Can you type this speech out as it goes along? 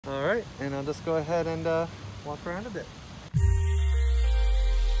right, and I'll just go ahead and walk around a bit.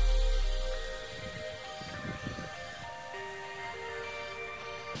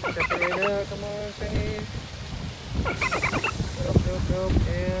 Check it right out, come on, shinies. Nope, nope, nope,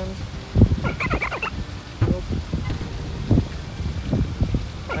 and nope.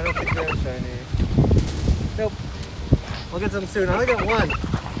 I don't think they're shiny. Nope. We'll get some soon. I only got one.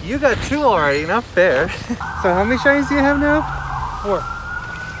 You got two already, not fair. So how many shinies do you have now? 4.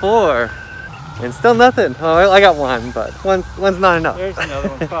 4. And still nothing. Oh, I got one, but one's not enough. There's another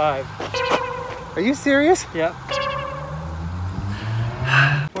one, 5. Are you serious? Yep.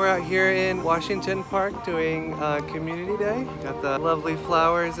 We're out here in Washington Park doing Community Day. Got the lovely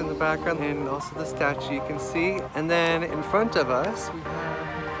flowers in the background and also the statue you can see. And then in front of us, we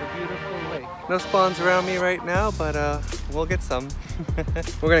have a beautiful lake. No spawns around me right now, but we'll get some.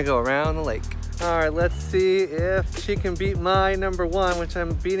 We're gonna go around the lake. All right, let's see if she can beat my number 1, which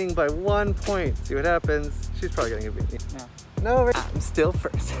I'm beating by 1 point. See what happens. She's probably gonna beat me. No, I'm still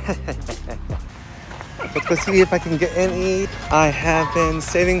first. Let's go see if I can get any. I have been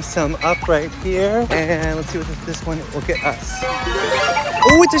saving some up right here. And let's see what this one will get us.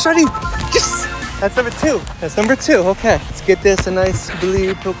 Oh, it's a shiny! Yes! That's number 2. That's number 2. Okay, let's get this a nice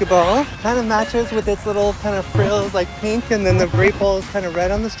blue Pokeball. Kind of matches with its little kind of frills like pink, and then the great ball is kind of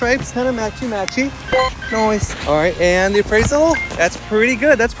red on the stripes. Kind of matchy-matchy. Nice. All right, and the appraisal. That's pretty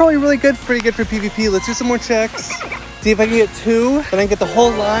good. That's probably really good, pretty good for PvP. Let's do some more checks. See if I can get 2, then I can get the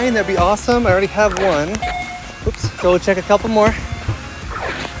whole line. That'd be awesome. I already have 1. Oops. So we'll check a couple more.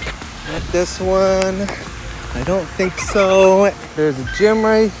 Not this one. I don't think so. There's a gym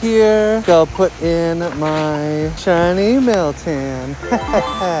right here. So I'll put in my shiny Meltan.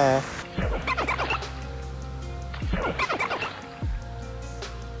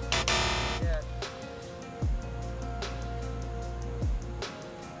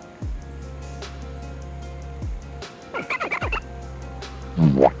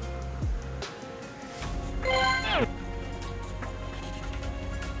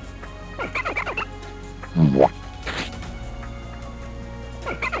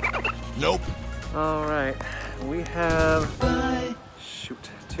 Nope. All right, we have, shoot,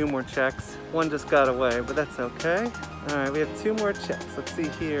 2 more checks. 1 just got away, but that's okay. All right, we have 2 more checks. Let's see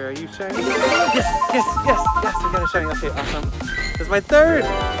here. Are you shiny? Yes, yes, yes, yes, we got a shiny. Okay, awesome. This is my 3rd.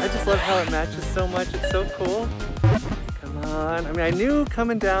 I just love how it matches so much. It's so cool. Come on. I mean, I knew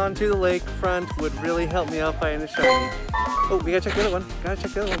coming down to the lakefront would really help me out by a shiny. Oh, we gotta check the other one. Gotta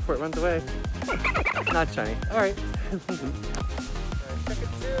check the other one before it runs away. Not shiny. All right. Check it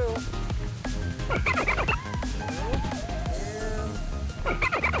too.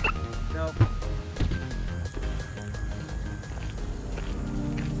 Nope.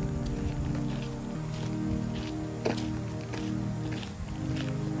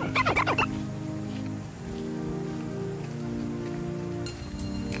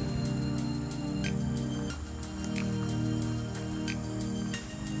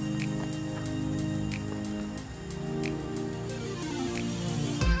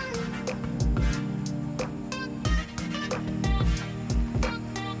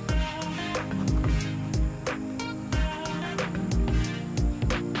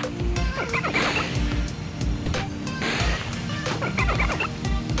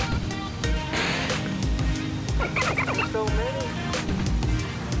 So many.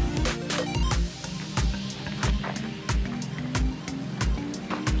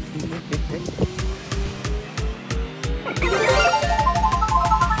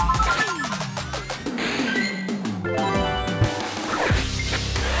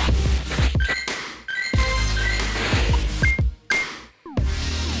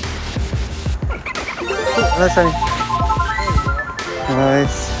 Nice shiny.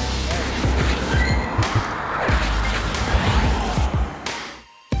 Nice.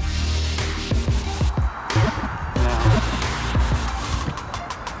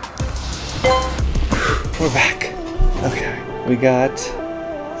 We're back. Okay, we got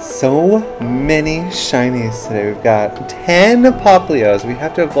so many shinies today. We've got 10 Popplios. We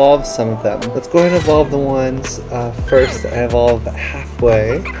have to evolve some of them. Let's go ahead and evolve the ones first. I evolve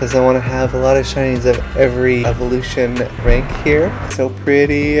halfway because I want to have a lot of shinies of every evolution rank here. So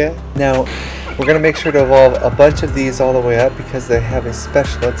pretty. Now, we're going to make sure to evolve a bunch of these all the way up because they have a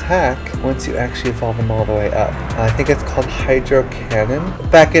special attack once you actually evolve them all the way up. I think it's called Hydro Cannon.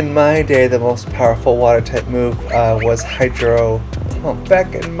 Back in my day, the most powerful water type move was Hydro. Oh,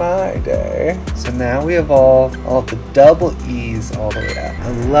 back in my day. So now we evolve all the double E's all the way up.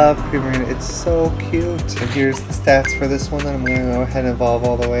 I love Primarina. It's so cute. And here's the stats for this one that I'm going to go ahead and evolve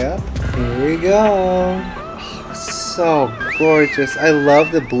all the way up. Here we go. Oh, so gorgeous. I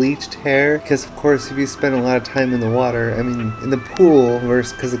love the bleached hair because, of course, if you spend a lot of time in the water, I mean, in the pool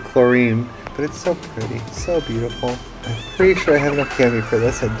versus because of chlorine. But it's so pretty, so beautiful. I'm pretty sure I have enough candy for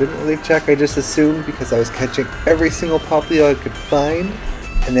this. I didn't really check. I just assumed because I was catching every single Popplio I could find.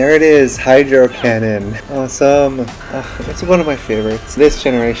 And there it is, Hydro Cannon. Awesome. It's one of my favorites. This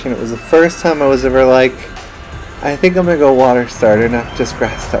generation, it was the first time I was ever like, I think I'm gonna go water starter, not just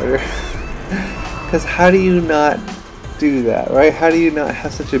grass starter. Because how do you not do that, right? How do you not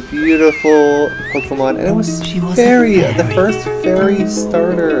have such a beautiful Pokemon? And it was fairy, the first fairy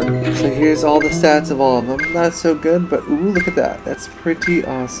starter. So here's all the stats of all of them. Not so good, but ooh, look at that. That's pretty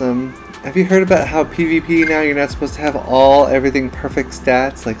awesome. Have you heard about how PvP now you're not supposed to have everything perfect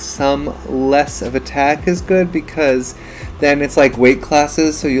stats? Like some less of attack is good because then it's like weight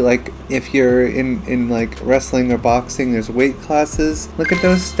classes. So you like, if you're in like wrestling or boxing, there's weight classes. Look at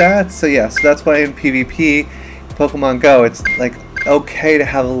those stats. So yeah, so that's why in PvP, Pokemon Go, it's like okay to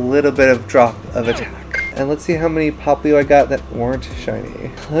have a little bit of drop of attack. And let's see how many Popplio I got that weren't shiny.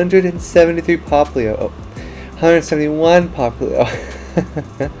 173 Popplio. Oh, 171 Popplio.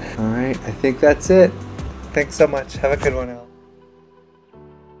 Alright, I think that's it. Thanks so much. Have a good one, Elle.